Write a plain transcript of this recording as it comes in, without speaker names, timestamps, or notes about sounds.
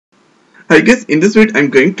I guess in this video I'm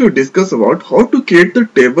going to discuss about how to create the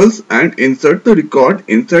tables and insert the record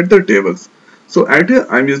inside the tables. So at here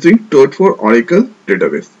I'm using Toad for Oracle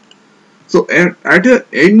database. So at here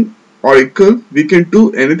in Oracle we can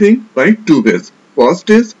do anything by two ways. First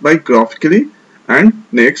is by graphically and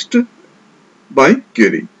next by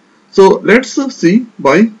query. So let's see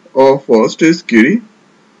by first is query.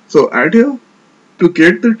 So at here to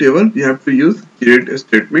create the table we have to use create a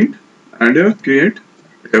statement and here create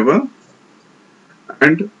table,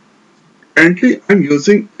 and currently I'm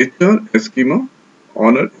using HR schema.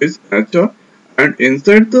 Owner is HR, and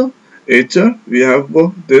inside the HR we have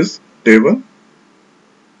this table.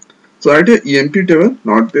 So I had a EMP table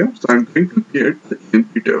not there, so I'm going to create the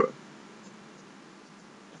EMP table.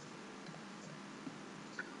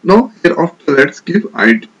 Now here after let's give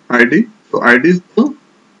ID. So ID is the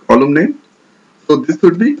column name. So this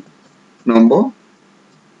would be number,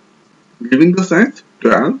 giving the size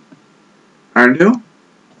 12, and here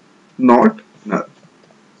not null.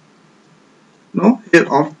 Now here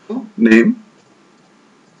after name,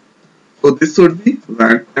 so this would be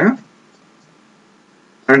var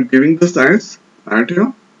and giving the size at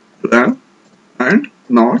here 12 and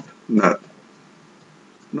not null.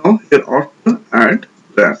 Now here after add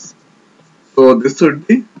class. So this would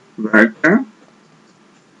be var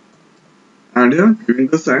and here giving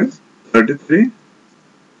the size 33,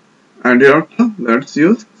 and here after let's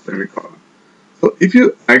use semicolon. So if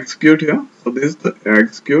you execute here, so this is the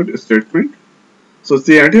execute statement. So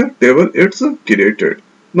see at here table it's created.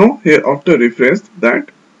 Now here after refresh that,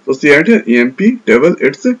 so see at here EMP table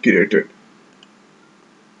it's created.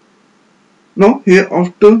 Now here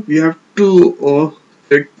after we have to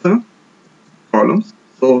check the columns.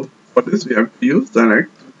 So for this we have to use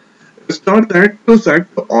select star that to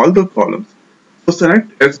select all the columns. So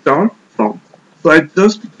select star from. So I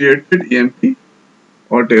just created EMP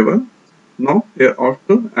or table. Now here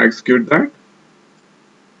after execute that.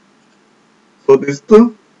 So this is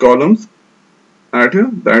the columns at here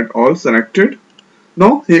that all selected.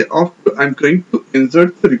 Now here after I'm going to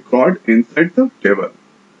insert the record inside the table.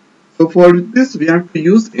 So for this we have to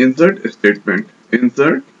use insert statement.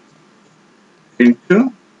 Insert enter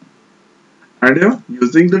and here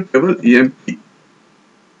using the table EMP,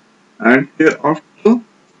 and here after,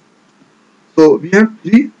 so we have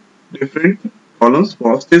three different columns.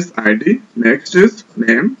 First is ID, next is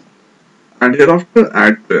name, and here after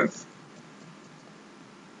address.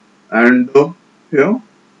 And here,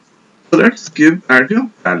 so let's give add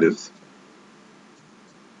here values.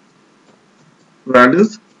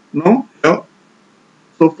 Now here,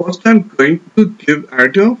 so first I'm going to give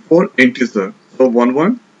add here for integer. So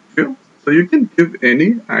 11 here. So you can give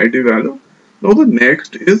any ID value. Now the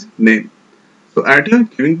next is name. So at here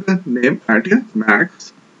giving the name at here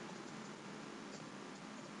max,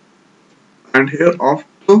 and here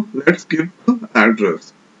after let's give the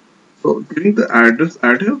address. So giving the address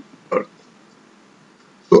at here birth.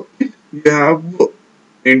 So if you have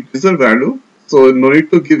integer value, so no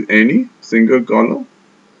need to give any single column.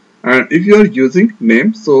 And if you are using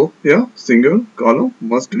name, so here single column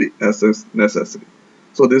must be necessary.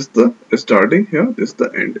 So this is the starting here, this is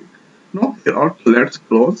the ending. Now here out let's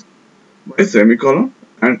close by semicolon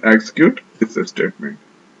and execute this statement.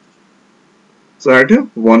 So at here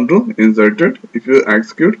one row inserted. If you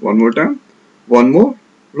execute one more time, one more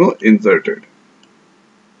row inserted.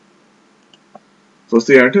 So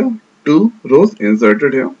see at here two rows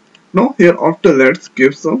inserted here. Now here after let's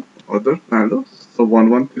give some other values. So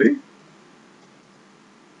 113,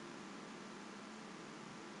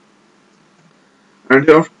 and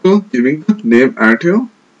here after giving the name at here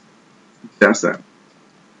Jason,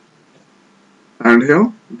 and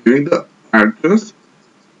here giving the address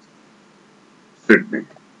Sydney.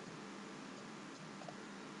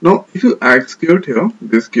 Now if you execute here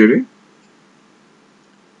this query,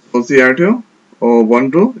 so see at here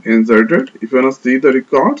one row inserted. If you want to see the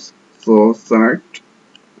records, so select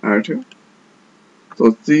at here.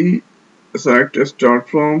 So see select start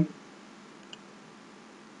from,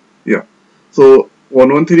 yeah. So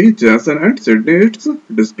 113 Jason and Sydney it's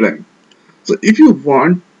displaying. So if you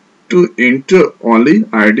want to enter only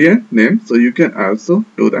ID and name, so you can also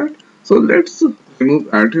do that. So let's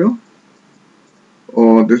remove at here.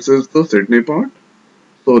 This is the Sydney part.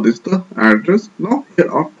 So this is the address. Now here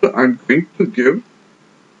after I'm going to give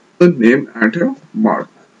the name at here Mark,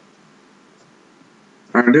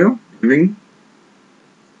 and here giving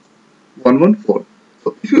 114.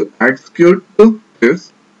 So if you execute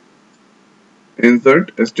this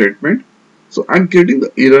insert a statement, so I'm getting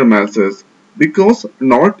the error message because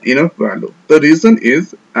not enough value. The reason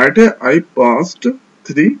is at a I passed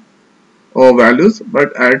 3, values,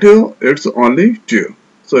 but at here it's only 2.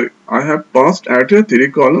 So I have passed at here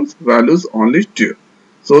 3 columns, values only 2.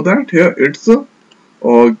 So that here it's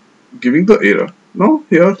giving the error. Now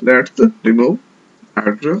here let's remove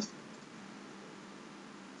address.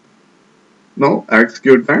 Now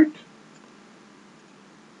execute that.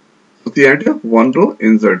 So see at here one row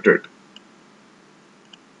inserted.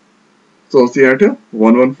 So see at here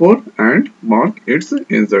 114 and mark it's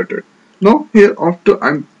inserted. Now here after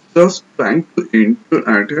I'm just trying to enter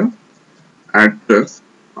at here address,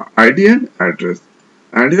 ID and address,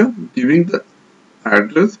 and here giving the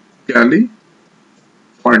address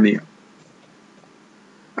California,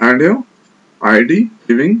 and here ID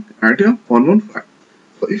giving at here 115.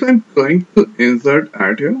 So if I'm going to insert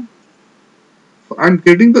at here, so I'm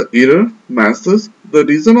getting the error message. The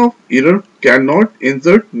reason of error cannot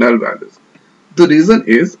insert null values. The reason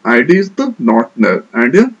is ID is the not null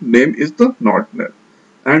and here name is the not null,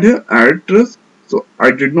 and here address. So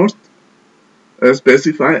I did not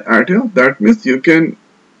specify at here. That means it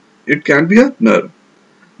can be a null.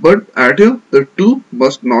 But at here the two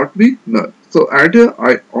must not be null. So at here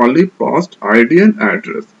I only passed ID and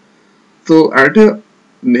address. So at here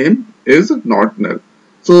name is not null.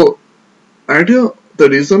 So at here the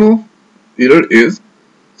reason of error is,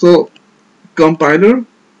 so compiler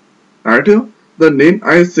at here the name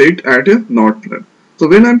I set at here not null. So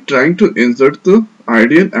when I'm trying to insert the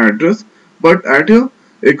ID and address, but at here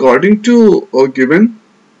according to a given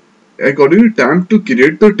according to time to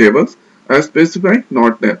create the tables, I specify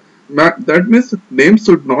not null. That means name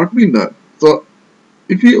should not be null. So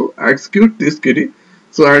if you execute this query,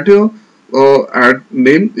 so at your add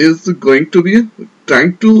name is going to be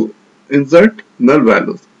trying to insert null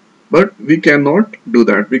values, but we cannot do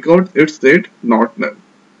that because it's said not null.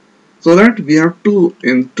 So that we have to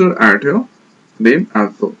enter at your name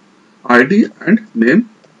also, ID and name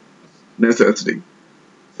necessary.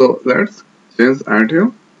 So let's change at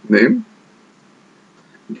your name,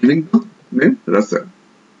 giving the name Russell.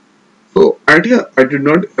 So at here I did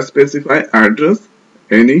not specify address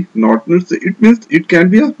any not null. So it means it can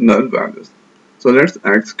be a null values. So let's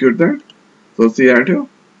execute that. So see at here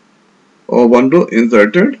one row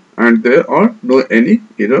inserted and there are no any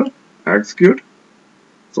error. Execute.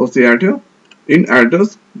 So see at here in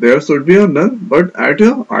address there should be a null, but at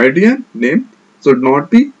here ID and name should not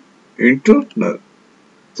be into null.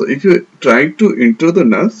 So if you try to enter the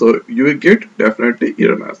null, so you will get definitely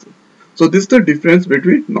error message. So this is the difference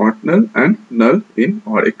between not null and null in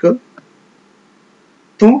Oracle.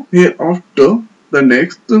 So hereafter the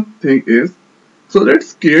next thing is, so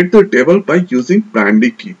let's create the table by using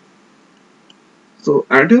primary key. So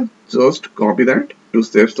and just copy that to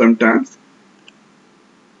save some time.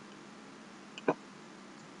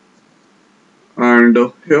 And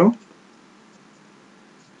here,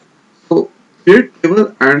 so create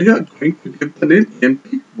table and here going to give the name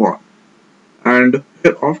mp1. And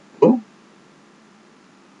hereafter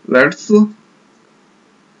let's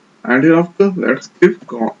let's give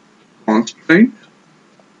constraint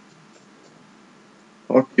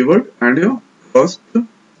or keyword and here first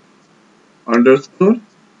underscore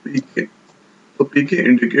pk. So pk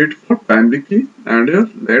indicate for primary key and here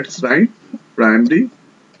let's write primary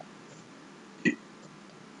key.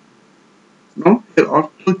 Now here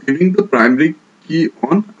after giving the primary key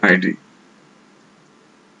on id.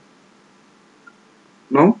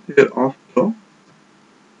 Now here after,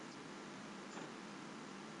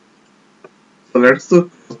 so let's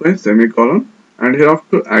by semicolon and here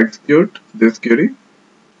after execute this query.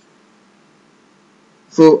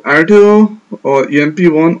 So at here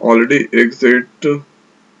emp1 already exit.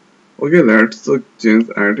 Okay, let's change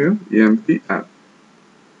at here emp app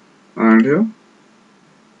and here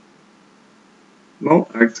now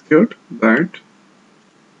execute that.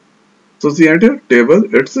 So see at here table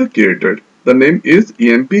it's created. The name is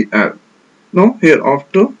empl. Now here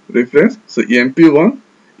after refresh, so emp1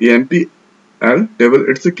 empl table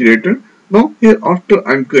it's created. Now here after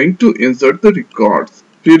I'm going to insert the records,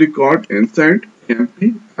 pre-record inside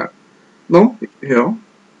empl. Now here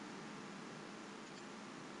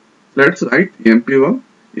let's write emp1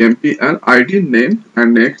 empl id name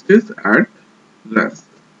and next is address address.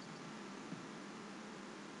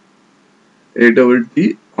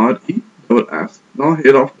 Now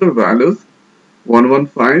here after values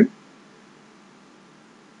 115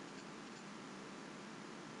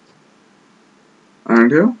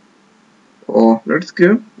 and here let's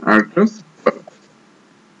give address.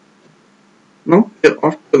 Now here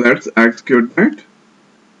after let's execute that.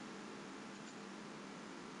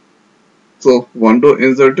 So one row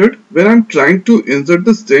inserted. When I'm trying to insert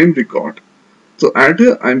the same record, so at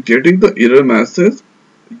here I'm getting the error message.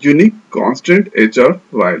 unique constant HR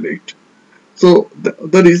violate. So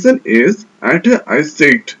the reason is at a I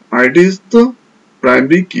set ID is the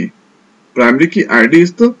primary key. Primary key ID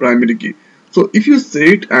is the primary key. So if you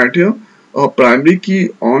set at a primary key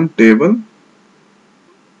on table,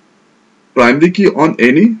 primary key on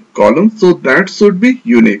any column, so that should be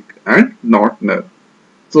unique and not null.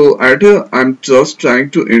 So at here I'm just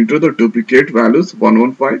trying to enter the duplicate values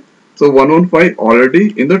 115. So 115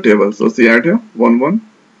 already in the table. So see at here 11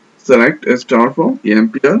 select a star from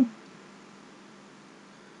EMPL.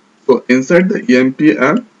 So inside the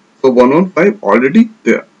EMPL, so 115 already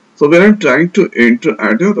there. So when I'm trying to enter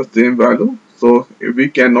at here the same value, so we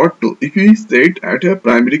cannot do. If we state at here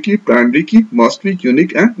primary key must be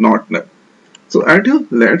unique and not null. So at here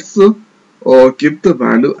let's give the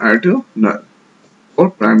value at here null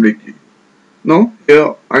for primary key. Now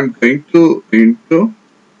here I'm going to enter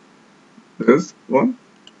this one.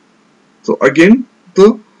 So again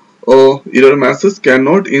the error message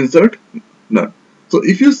cannot insert none. So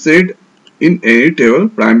if you said in any table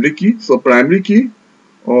primary key, so primary key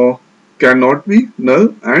uh, cannot be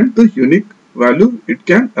null and the unique value it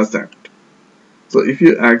can accept. So if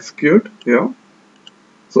you execute here,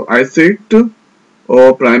 so I set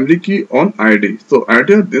primary key on ID. So at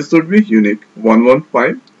here this should be unique.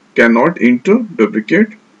 115 cannot enter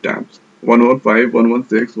duplicate tabs. 115,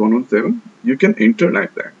 116, 117 you can enter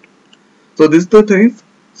like that. So this is the things.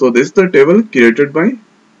 So this is the table created by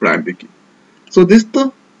primary key. So this is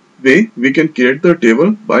the way we can create the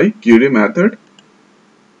table by query method.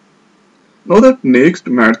 Now the next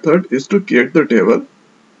method is to create the table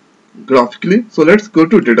graphically. So let's go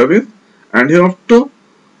to database and here after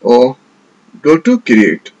go to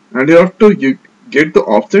create and here after you get the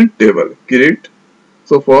option table create.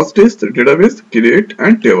 So first is the database create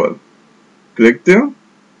and table. Click there.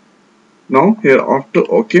 Now here after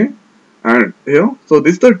OK and here so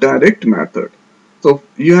this is the direct method. So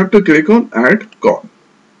you have to click on add call.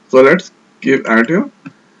 So let's give add here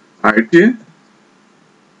IT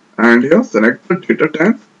and here select the data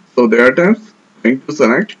types. So data types going to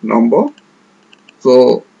select number.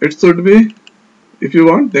 So it should be, if you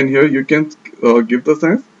want then here you can give the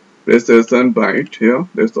size precision byte here,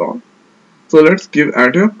 that's all. So let's give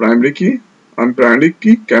add here primary key and primary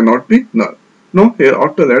key cannot be null. Now here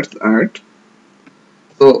after let's add,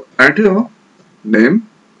 so add here name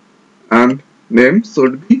and name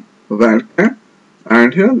should be varchar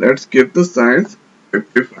and here let's give the size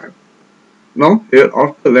 55. Now here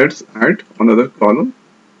after let's add another column.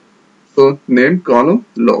 So name column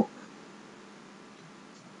log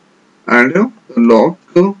and here the log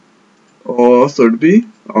should be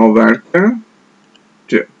varchar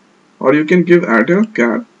or you can give add here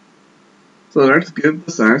char. So let's give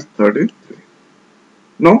the size 33.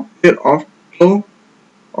 Now here after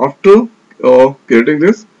creating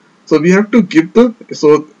this, so we have to give the,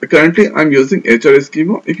 so currently I'm using HR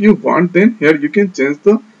schema. If you want then here you can change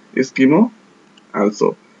the schema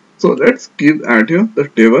also. So let's give add here the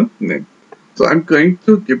table name. So I'm going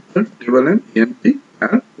to give the table name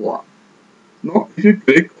EMPL1. Now if you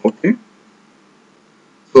click OK,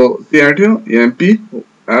 so see add here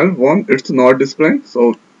EMPL1 it's not displaying.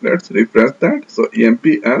 So let's refresh that. So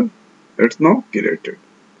EMPL it's now created.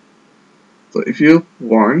 So if you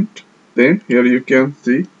want then here you can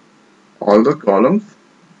see all the columns.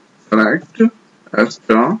 Select a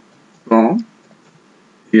star from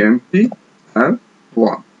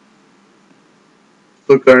EMPL1.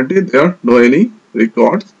 So currently there are no any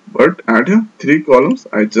records, but add here 3 columns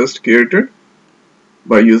I just created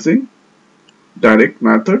by using direct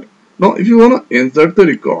method. Now if you want to insert the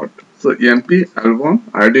record, so EMPL1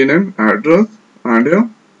 ID name address and here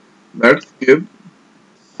let's give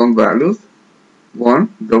some values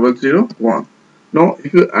 1001. Now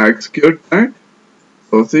if you execute that,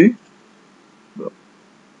 so see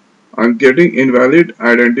I'm getting invalid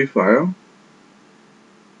identifier.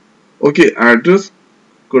 Okay, address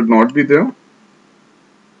could not be there.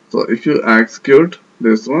 So if you execute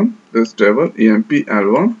this one, this table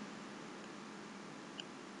EMPL1,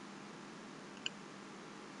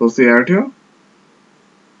 so see at here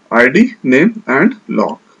ID, name and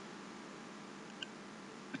log.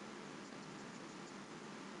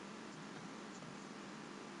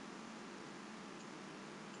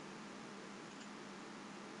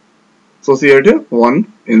 So see at here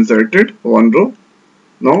one inserted, one row.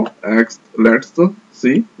 Now let's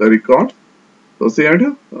see the record. So see at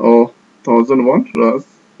here 1001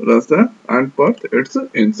 Rasa and birth it's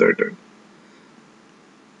inserted.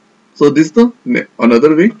 So this is the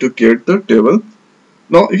another way to create the table.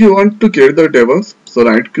 Now if you want to create the tables, so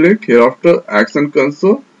right click hereafter action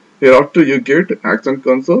console. Hereafter you get action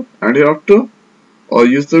console and hereafter or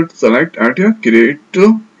you should select at here create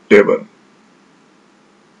table.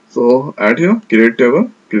 So at here create table,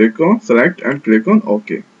 click on select and click on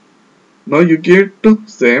OK. Now you get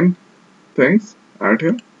same things at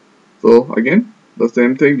here. So again the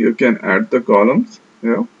same thing, you can add the columns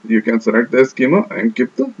here. You can select the schema and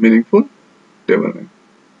keep the meaningful table name.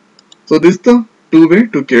 So this is the two way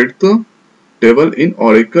to get the table in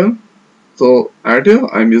Oracle. So at here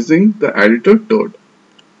I am using the editor Toad.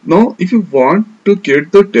 Now if you want to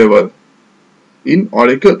get the table in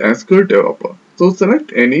Oracle SQL Developer, so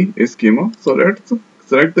select any schema. So let's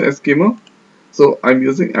select the schema. So I'm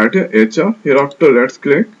using at here HR. Hereafter let's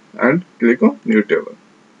click and click on new table.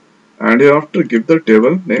 And hereafter give the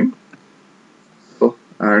table name. So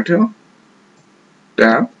at here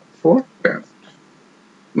tab for test.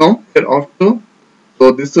 Now hereafter,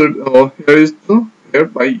 so this should here is the here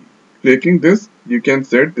by clicking this you can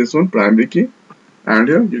set this one primary key, and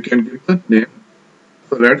here you can give the name.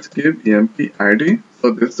 So let's give emp id.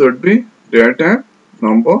 So this should be data type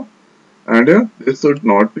number, and here this should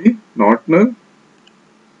not be not null.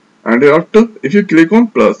 And hereafter if you click on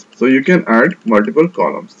plus, so you can add multiple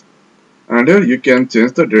columns, and here you can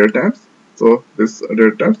change the data types. So this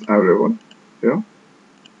data types available here,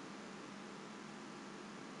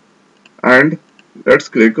 and let's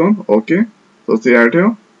click on OK. So see right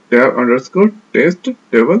here tab underscore test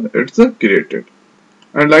table, it's created.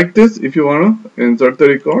 And like this if you wanna insert the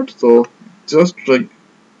record, so just try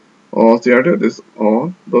see right here this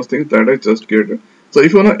all those things that I just created. So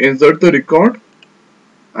if you wanna insert the record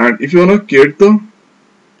and if you wanna create the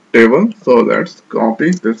table, so let's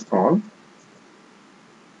copy this all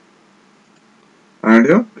and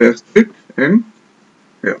here paste it in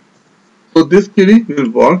here. So this query will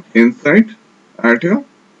work inside at here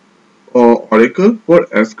Oracle for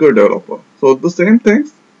SQL Developer. So the same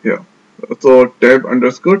things here. So tab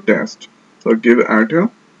underscore test. So give at here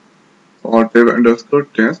or tab underscore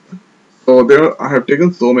test. So there I have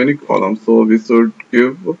taken so many columns. So we should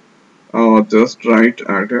give just write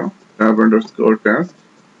at here tab underscore test,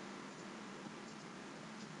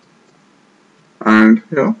 and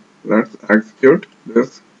here let's execute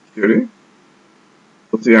this query.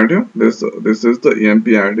 So see at here this is the emp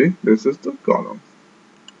id. This is the column.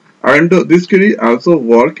 And this query also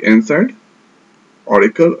work inside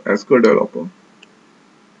Oracle SQL Developer.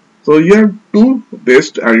 So you have two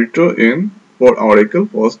best editor in for Oracle.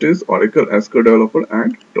 First is Oracle SQL Developer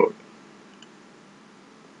and Toad.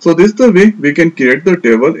 So this is the way we can create the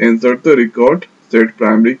table, insert the record, set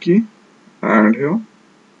primary key, and here.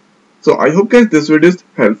 So I hope guys this video is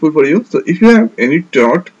helpful for you. So if you have any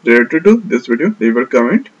doubt related to this video, leave a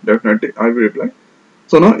comment. Definitely I will reply.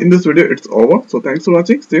 So now in this video it's over. So thanks for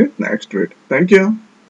watching. See you next video. Thank you.